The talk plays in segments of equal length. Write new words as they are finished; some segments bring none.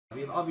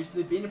We've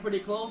obviously been pretty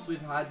close.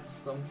 We've had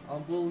some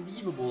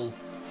unbelievable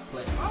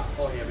play.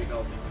 Oh, here we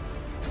go.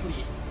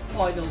 Please,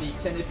 finally,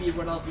 can it be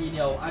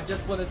Ronaldinho? I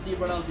just want to see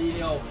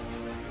Ronaldinho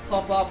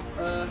pop up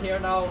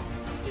here now.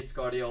 It's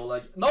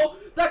Guardiola. No,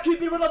 that could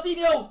be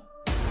Ronaldinho.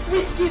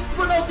 We skipped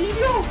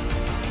Ronaldinho.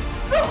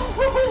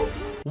 No!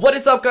 What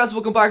is up, guys?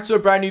 Welcome back to a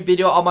brand new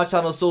video on my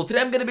channel. So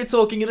today I'm going to be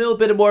talking a little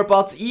bit more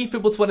about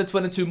eFootball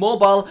 2022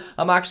 mobile.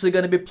 I'm actually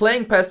going to be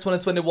playing PES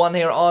 2021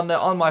 here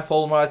on my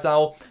phone right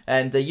now,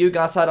 and you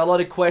guys had a lot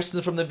of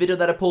questions from the video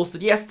that I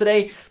posted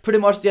yesterday. Pretty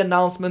much the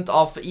announcement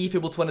of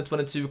eFootball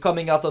 2022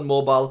 coming out on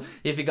mobile.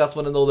 If you guys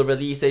want to know the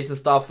release dates and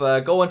stuff,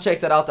 go and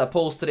check that out. I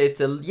posted it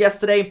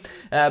yesterday,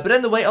 but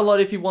anyway, a lot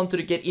of you wanted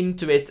to get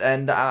into it,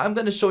 and I'm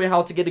going to show you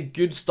how to get a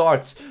good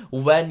start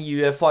when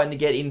you finally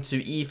get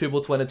into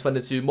eFootball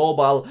 2022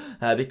 mobile.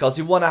 Because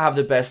you want to have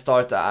the best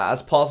start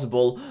as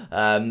possible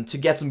to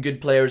get some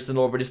good players and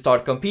already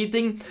start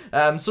competing.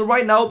 So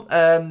right now,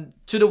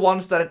 to the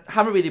ones that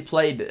haven't really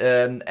played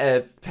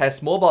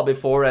PES Mobile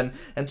before, and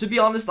to be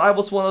honest, I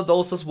was one of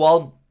those as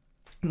well.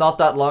 Not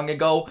that long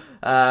ago,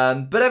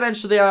 but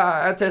eventually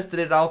I tested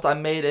it out. I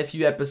made a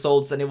few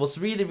episodes and it was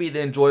really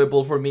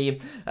enjoyable for me,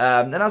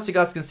 and as you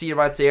guys can see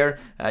right there,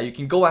 you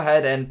can go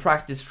ahead and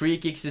practice free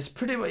kicks.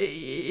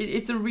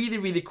 It's a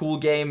really cool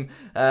game,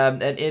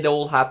 and it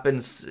all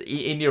happens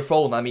in your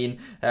phone. I mean,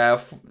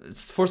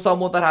 for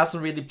someone that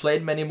hasn't really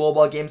played many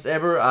mobile games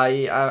ever,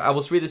 I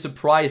was really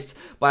surprised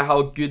by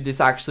how good this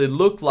actually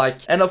looked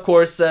like. And of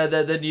course,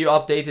 the new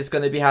update is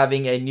going to be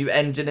having a new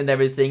engine and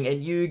everything. A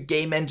new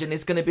game engine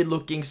is going to be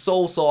looking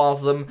so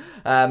awesome,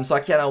 so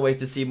I cannot wait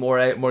to see more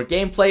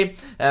gameplay.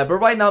 But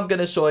right now I'm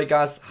gonna show you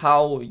guys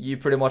how you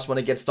pretty much want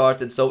to get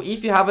started. So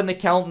if you have an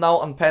account now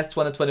on PES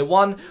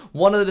 2021,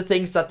 one of the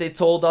things that they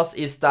told us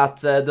is that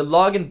the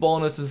login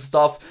bonus and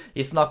stuff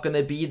is not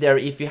gonna be there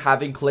if you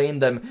haven't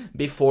claimed them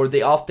before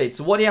the update.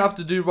 So what you have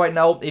to do right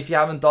now, if you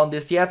haven't done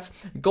this yet,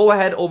 go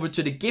ahead over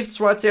to the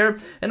gifts right here,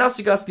 and as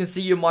you guys can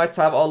see, you might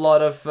have a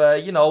lot of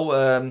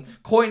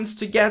coins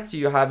to get.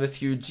 You have a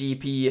few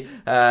GP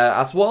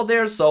as well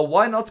there, so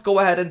why not go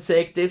ahead and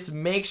take this?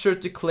 Make sure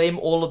to claim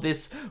all of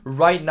this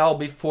right now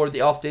before the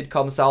update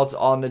comes out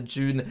on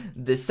June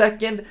the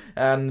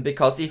 2nd,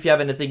 because if you have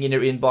anything in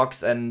your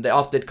inbox and the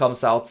update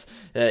comes out,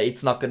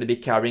 it's not going to be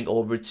carrying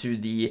over to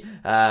the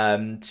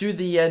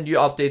new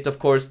update, of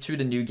course, to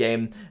the new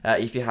game,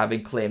 if you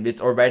haven't claimed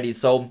it already.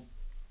 So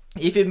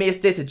if you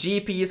missed it,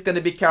 GP is going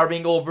to be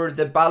carrying over,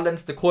 the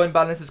coin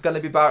balance is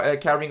going to be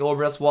carrying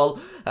over as well.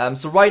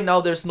 So right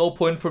now there's no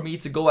point for me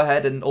to go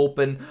ahead and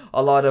open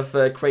a lot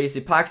of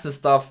crazy packs and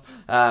stuff,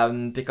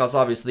 because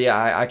obviously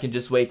I can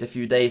just wait a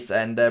few days,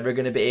 and we're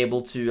going to be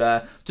able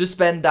to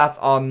spend that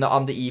on the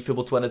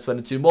eFootball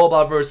 2022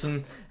 mobile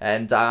version.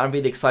 And I'm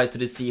really excited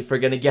to see if we're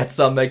going to get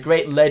some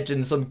great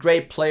legends, some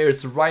great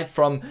players right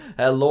from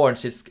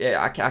launch.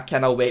 I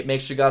cannot wait.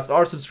 Make sure you guys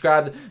are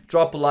subscribed,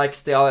 drop a like,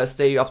 stay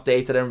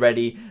updated and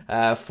ready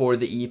for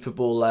the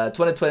eFootball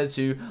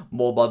 2022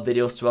 mobile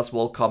videos to as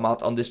well come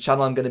out on this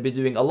channel. I'm going to be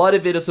doing a lot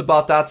of videos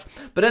about that.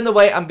 But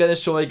anyway, I'm going to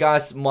show you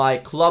guys my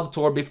club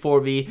tour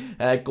before we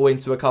go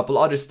into a couple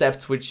other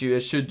steps which you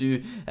should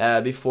do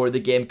before the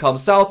game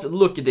comes out.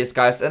 Look at this,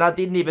 guys, and I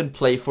didn't even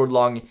play for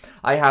long.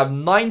 I have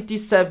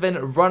 97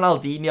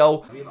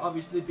 Ronaldinho. We've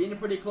obviously been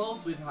pretty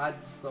close. We've had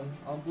some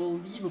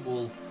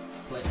unbelievable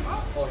play.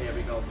 Oh, here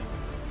we go.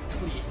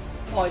 Please,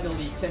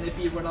 finally, can it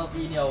be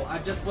Ronaldinho? I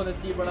just want to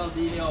see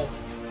Ronaldinho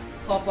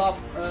pop up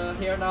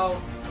here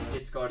now.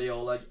 It's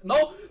Guardiola.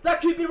 No,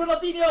 that could be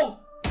Ronaldinho.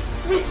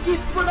 We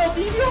skipped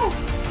Ronaldinho.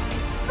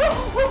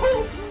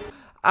 No!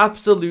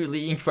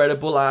 Absolutely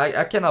incredible.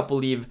 I cannot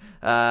believe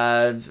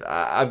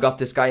I've got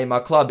this guy in my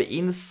club.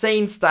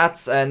 Insane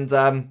stats,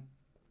 and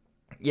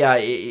yeah,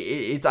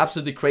 it's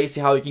absolutely crazy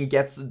how you can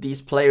get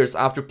these players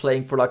after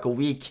playing for like a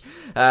week.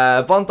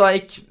 Van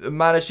Dijk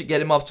managed to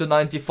get him up to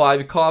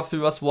 95,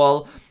 Cafu as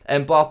well,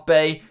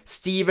 Mbappe,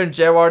 Steven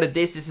Gerrard.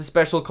 This is a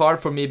special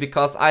card for me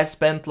because I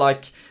spent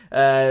like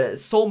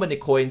so many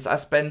coins. I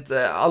spent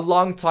a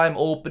long time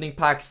opening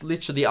packs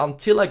literally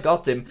until I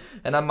got him,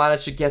 and I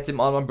managed to get him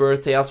on my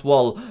birthday as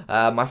well.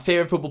 My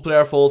favorite football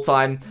player of all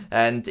time,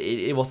 and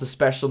it was a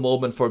special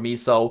moment for me.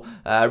 So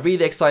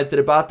really excited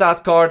about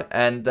that card,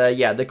 and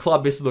yeah, the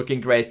club is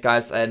looking great,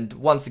 guys. And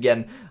once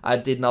again, I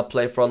did not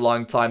play for a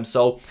long time,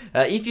 so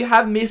if you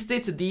have missed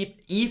it, the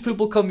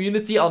eFootball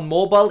community on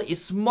mobile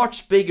is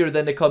much bigger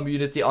than the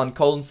community on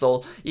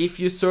console. If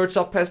you search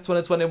up PES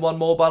 2021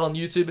 mobile on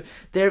YouTube,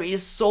 there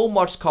is so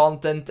much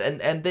content,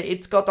 and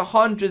it's got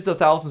hundreds of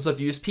thousands of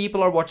views.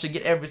 People are watching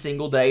it every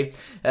single day.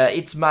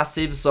 It's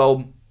massive,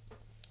 so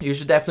you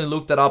should definitely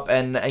look that up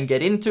and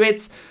get into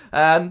it.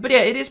 But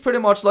yeah, it is pretty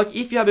much like,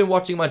 if you have been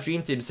watching my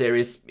Dream Team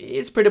series,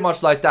 it's pretty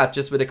much like that,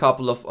 just with a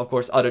couple of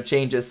course, other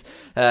changes.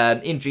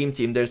 In Dream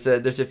Team, there's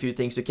a few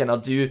things you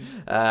cannot do,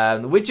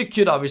 which you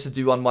could obviously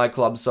do on my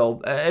club.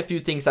 So a few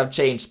things have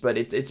changed, but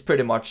it's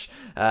pretty much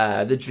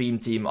the Dream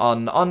Team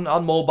on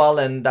mobile,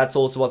 and that's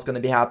also what's going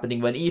to be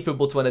happening when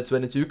eFootball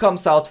 2022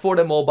 comes out for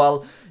the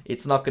mobile.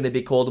 It's not going to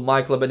be called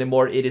My Club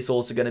anymore. It is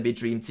also going to be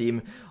Dream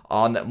Team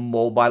on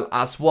mobile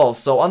as well.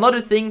 So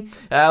another thing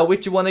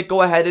which you want to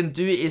go ahead and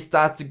do is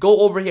that go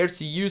over here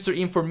to user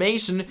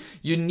information.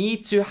 You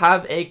need to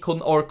have a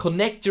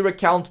connect your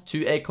account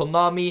to a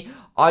Konami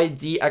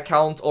ID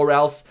account, or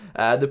else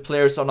the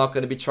players are not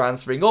going to be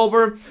transferring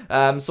over.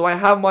 So I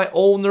have my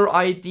owner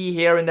ID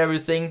here and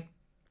everything.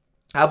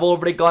 I've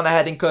already gone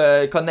ahead and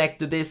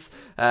connected this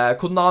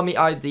Konami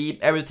ID.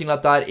 Everything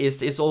like that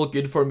is all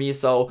good for me,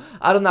 so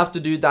I don't have to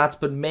do that.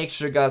 But make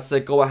sure, guys,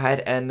 go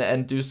ahead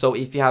and do so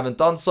if you haven't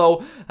done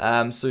so,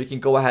 so you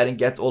can go ahead and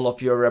get all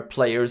of your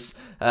players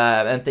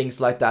and things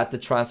like that to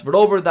transfer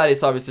over. That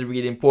is obviously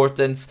really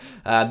important.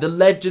 The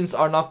legends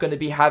are not going to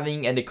be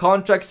having any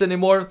contracts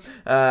anymore,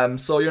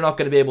 so you're not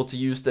going to be able to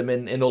use them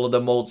in all of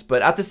the modes.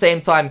 But at the same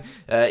time,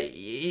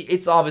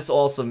 it's obviously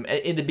awesome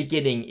in the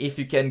beginning if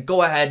you can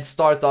go ahead,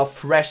 start off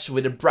fresh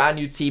with a brand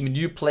new team,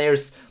 new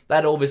players.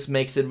 That always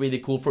makes it really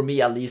cool, for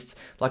me at least.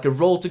 Like a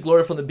road to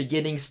glory from the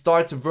beginning,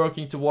 start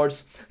working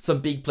towards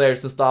some big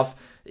players and stuff.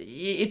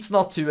 It's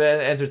not too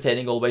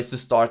entertaining always to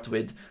start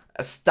with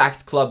a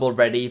stacked club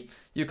already.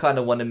 You kind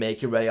of want to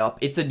make your way up.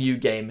 It's a new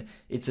game.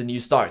 It's a new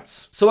start.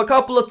 So a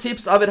couple of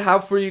tips I would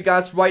have for you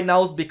guys right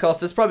now, because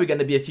there's probably going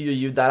to be a few of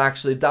you that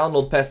actually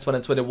download PES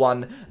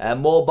 2021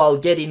 mobile,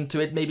 get into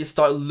it, maybe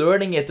start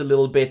learning it a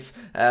little bit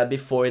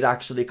before it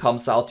actually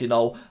comes out, you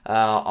know,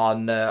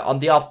 on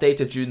the update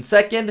of June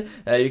 2nd.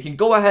 You can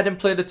go ahead and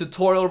play the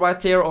tutorial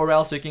right here, or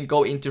else you can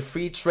go into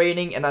free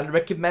training, and I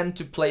recommend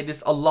to play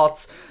this a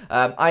lot.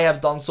 I have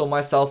done so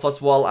myself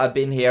as well. I've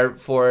been here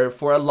for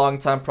a long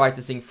time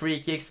practicing free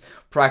kicks,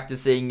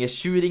 practicing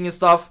shooting and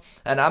stuff,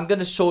 and I'm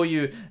gonna show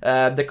you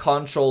the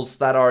controls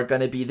that are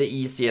gonna be the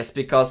easiest,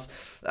 because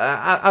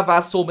I've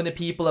asked so many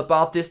people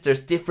about this.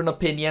 There's different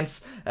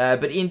opinions,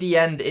 but in the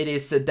end it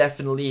is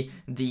definitely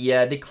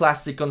the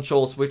classic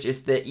controls which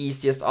is the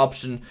easiest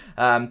option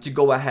to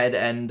go ahead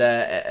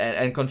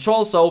and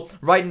control. So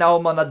right now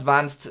I'm on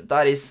advanced.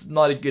 That is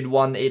not a good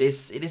one. It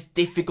is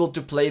difficult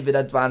to play with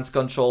advanced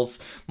controls.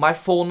 My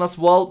phone as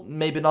well,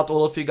 maybe not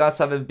all of you guys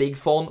have a big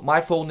phone.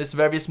 My phone is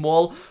very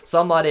small,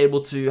 so I'm not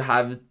able to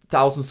have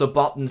thousands of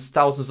buttons,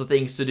 thousands of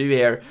things to do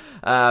here.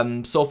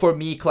 So for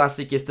me,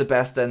 classic is the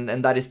best,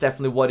 and that is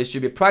definitely what you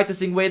should be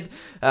practicing with.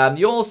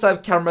 You also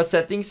have camera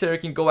settings here. You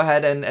can go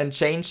ahead and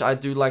change. I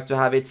do like to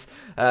have it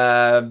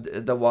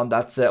the one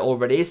that's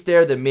already is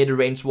there. The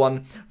mid-range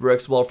one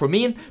works well for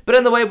me. But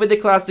anyway, with the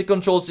classic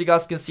controls, you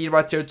guys can see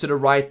right here to the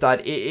right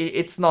that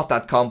it's not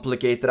that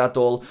complicated at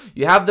all.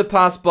 You have the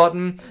pass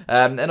button,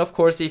 and of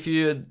course if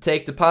you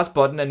take the pass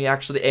button and you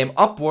actually aim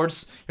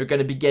upwards, you're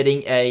going to be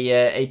getting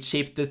a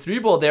chipped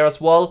through ball there as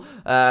well.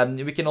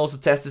 We can also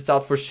test this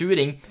out for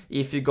shooting.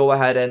 If you go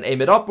ahead and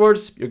aim it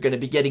upwards, you're going to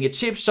be getting a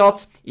chip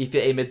shot. If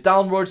you aim it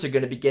downwards, you're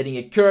going to be getting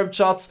a curved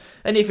shot.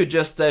 And if you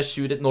just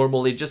shoot it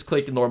normally, just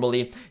click it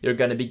normally, you're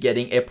going to be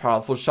getting a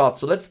powerful shot.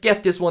 So let's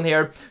get this one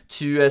here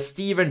to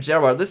Steven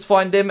Gerrard. Let's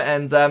find him,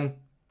 and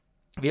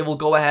we will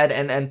go ahead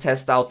and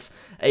test out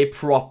a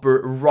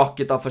proper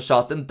rocket of a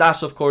shot. And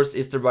dash, of course,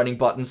 is the running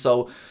button.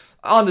 So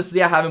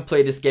honestly, I haven't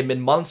played this game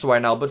in months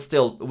right now, but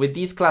still, with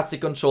these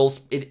classic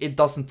controls, it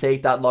doesn't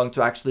take that long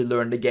to actually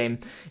learn the game.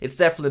 It's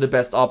definitely the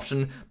best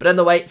option. But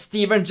anyway,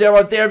 Steven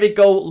Gerrard, there we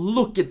go.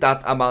 Look at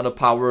that amount of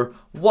power.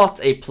 What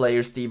a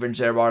player, Steven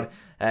Gerrard.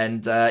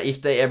 And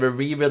if they ever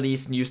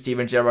re-release new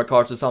Steven Gerrard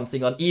cards or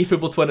something on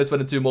eFootball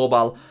 2022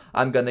 mobile,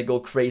 I'm gonna go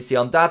crazy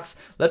on that.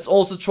 Let's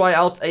also try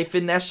out a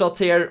finesse shot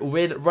here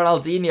with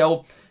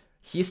Ronaldinho.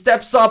 He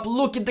steps up,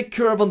 look at the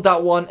curve on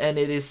that one, and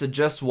it is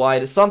just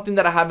wide. Something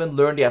that I haven't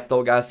learned yet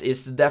though, guys,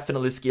 is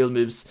definitely skill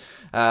moves.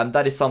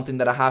 That is something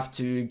that I have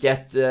to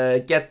get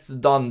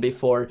done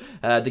before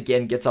the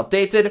game gets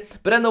updated.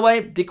 But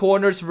anyway, the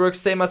corners work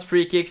same as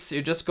free kicks.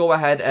 You just go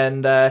ahead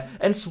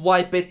and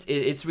swipe it.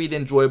 It's really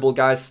enjoyable,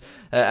 guys.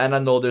 And I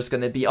know there's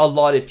going to be a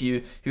lot of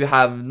you who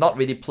have not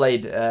really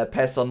played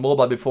PES on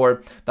mobile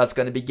before that's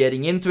going to be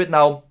getting into it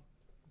now.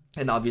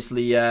 And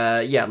obviously,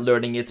 yeah,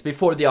 learning it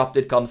before the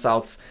update comes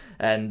out.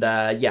 And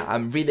yeah,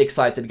 I'm really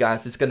excited,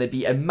 guys. It's gonna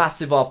be a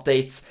massive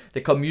update.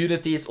 The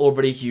community is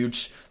already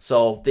huge,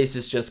 so this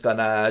is just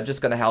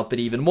gonna help it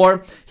even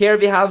more. Here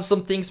we have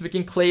some things we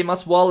can claim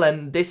as well,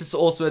 and this is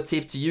also a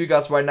tip to you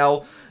guys right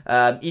now.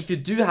 If you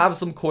do have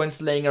some coins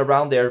laying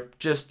around there,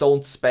 just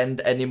don't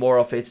spend any more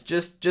of it.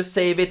 Just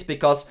save it,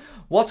 because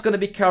what's gonna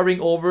be carrying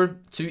over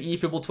to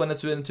eFootball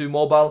 2022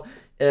 mobile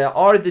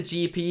are the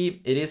GP.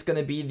 It is going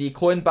to be the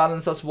coin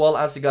balance as well.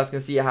 As you guys can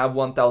see, I have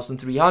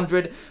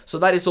 1,300, so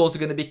that is also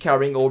going to be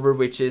carrying over,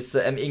 which is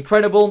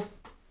incredible.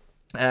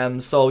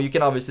 So you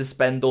can obviously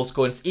spend those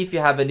coins if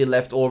you have any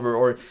left over,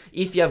 or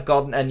if you have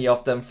gotten any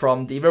of them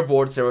from the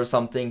rewards here or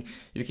something,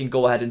 you can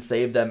go ahead and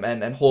save them,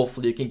 and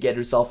hopefully you can get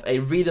yourself a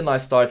really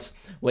nice start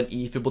when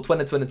eFootball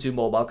 2022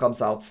 mobile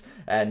comes out.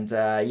 And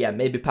yeah,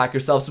 maybe pack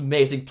yourself some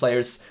amazing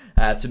players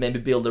to maybe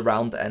build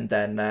around, and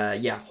then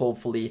yeah,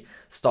 hopefully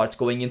start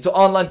going into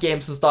online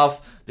games and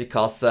stuff,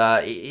 because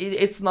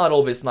it's not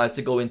always nice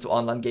to go into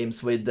online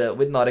games with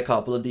not a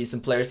couple of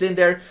decent players in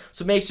there.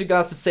 So make sure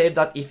guys to save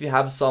that if you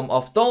have some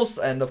of those,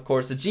 and of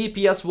course the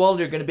GP as well.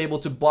 You're going to be able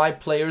to buy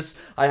players.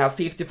 I have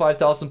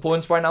 55,000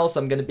 points right now, so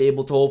I'm going to be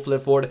able to hopefully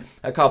afford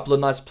a couple of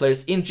nice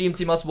players in Dream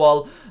Team as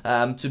well,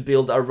 to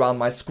build around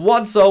my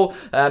squad. So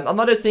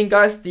another thing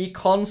guys, the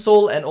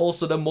console and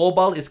also the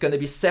mobile is going to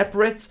be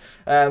separate.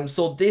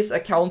 So this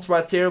account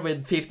right here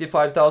with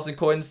 55,000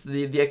 coins,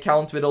 the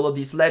account with all of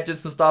these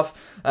legends and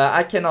stuff,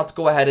 I cannot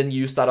go ahead and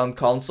use that on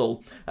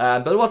console.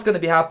 But what's going to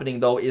be happening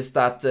though is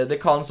that the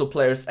console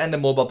players and the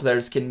mobile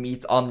players can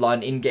meet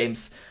online in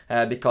games,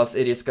 because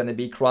it is going to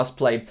be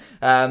cross-play.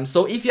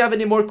 So if you have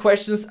any more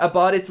questions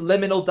about it, let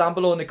me know down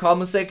below in the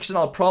comment section.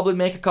 I'll probably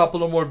make a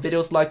couple of more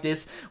videos like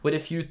this with a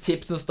few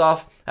tips and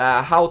stuff,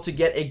 how to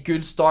get a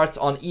good start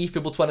on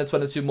eFootball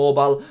 2022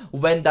 mobile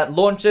when that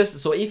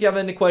launches. So if you have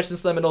any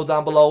questions, let me know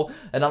down below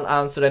and I'll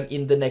answer them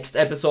in the next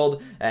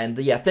episode. And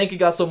yeah, thank you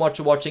guys so much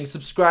for watching.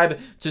 Subscribe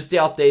to stay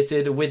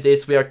updated with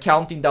this. We are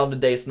counting down the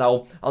days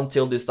now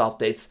until this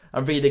updates.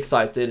 I'm really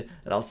excited,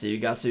 and I'll see you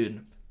guys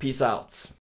soon. Peace out.